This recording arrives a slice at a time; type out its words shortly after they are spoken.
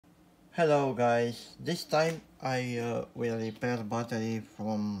Hello guys, this time I will repair battery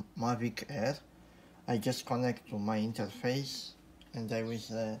from Mavic Air. I just connect to my interface and I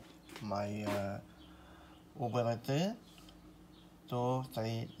will my Reparatie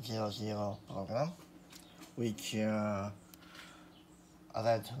 2300 program, which red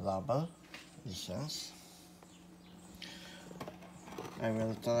label license. I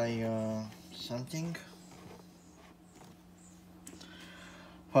will try something.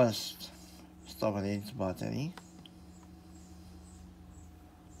 First, storage battery.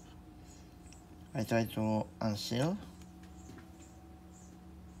 I try to unseal.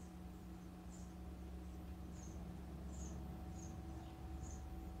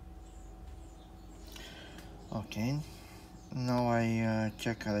 Okay, now I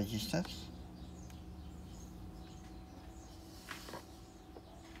check registers.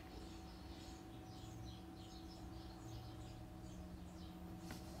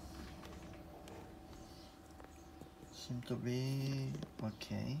 Seem to be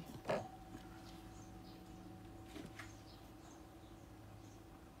okay.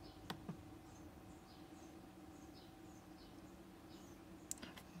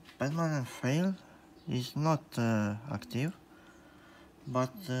 Permanent fail is not active,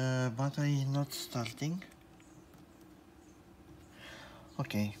 but battery is not starting.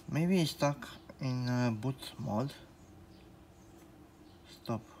 Okay, maybe it's stuck in boot mode.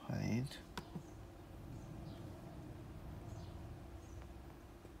 Stop read.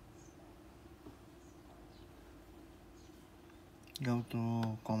 Go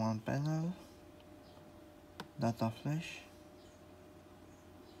to command panel, data flash.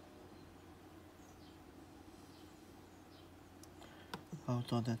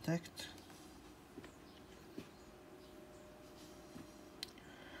 Auto detect.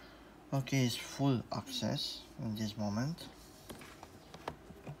 Okay, it's full access in this moment.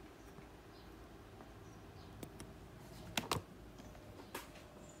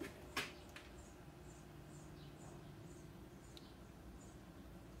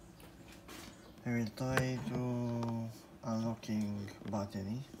 I will try to unlocking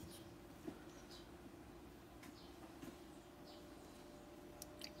battery.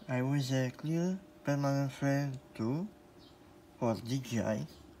 I use a clear permanent fail 2 for DJI.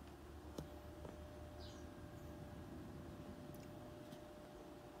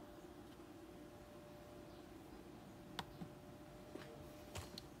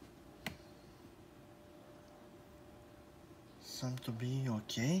 Seem to be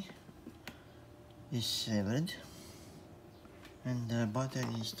okay. Is sealed and the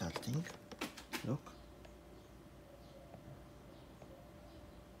battery is starting. Look,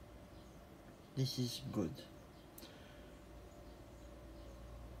 this is good.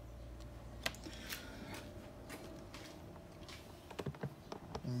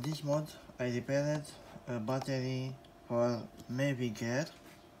 In this mode I repaired a battery for Mavic Air.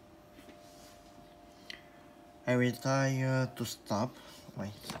 I will try to stop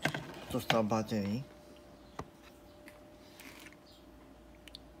battery.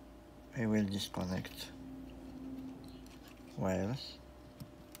 I will disconnect wires.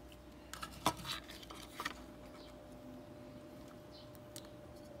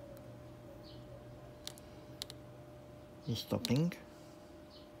 It's stopping.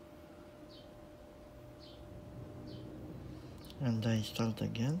 And I start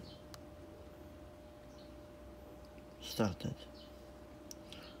again. Started.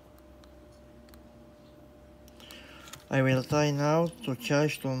 I will try now to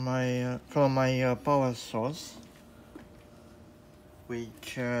charge to my from my power source,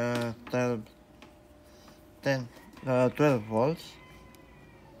 which 12 volts.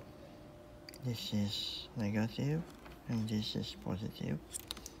 This is negative and this is positive.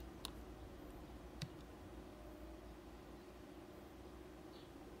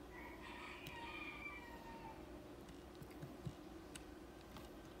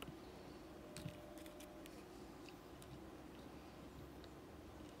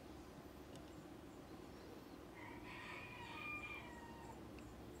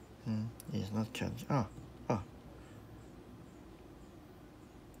 It's not charged.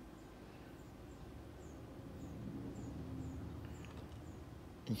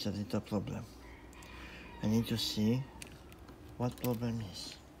 It's a little problem. I need to see what problem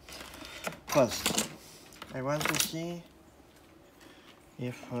is. First, I want to see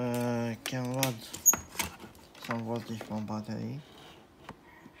if can load some voltage from battery.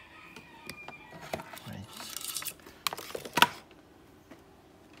 Right.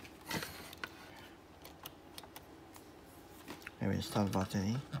 I will start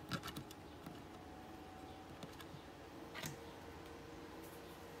battery.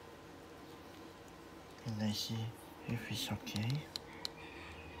 and I see if it's okay.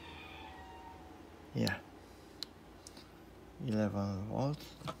 Yeah, 11 volts.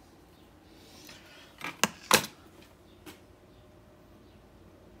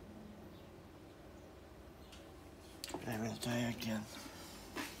 I will try again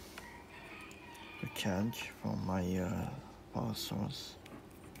to charge from my power source.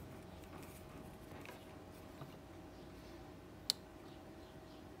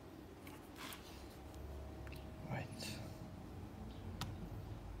 Right.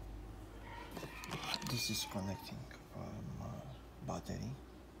 This is connecting from battery.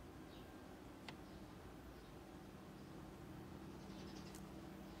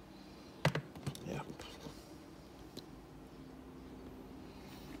 Yep.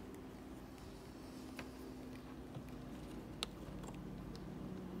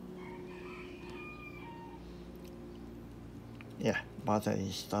 Yeah, battery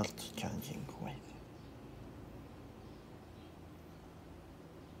starts charging. Wait.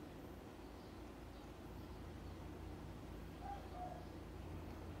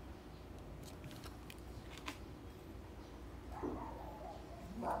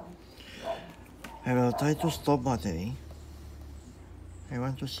 I will try to stop battery. I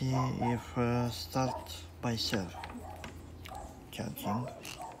want to see if start by self charging.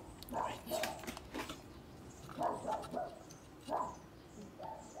 Right.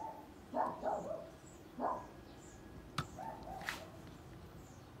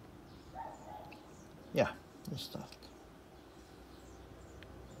 Yeah, it start.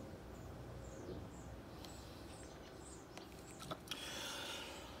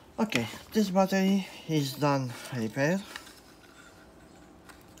 Okay, this battery is done repair.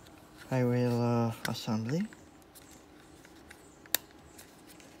 I will assembly.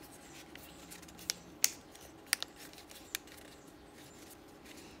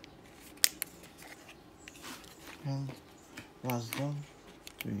 And was done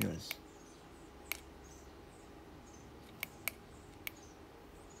to use.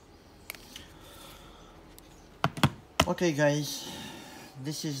 Okay guys,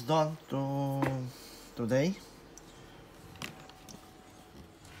 this is done today.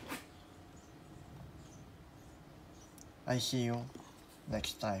 I see you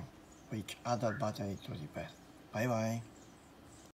next time with other battery to repair. Bye bye.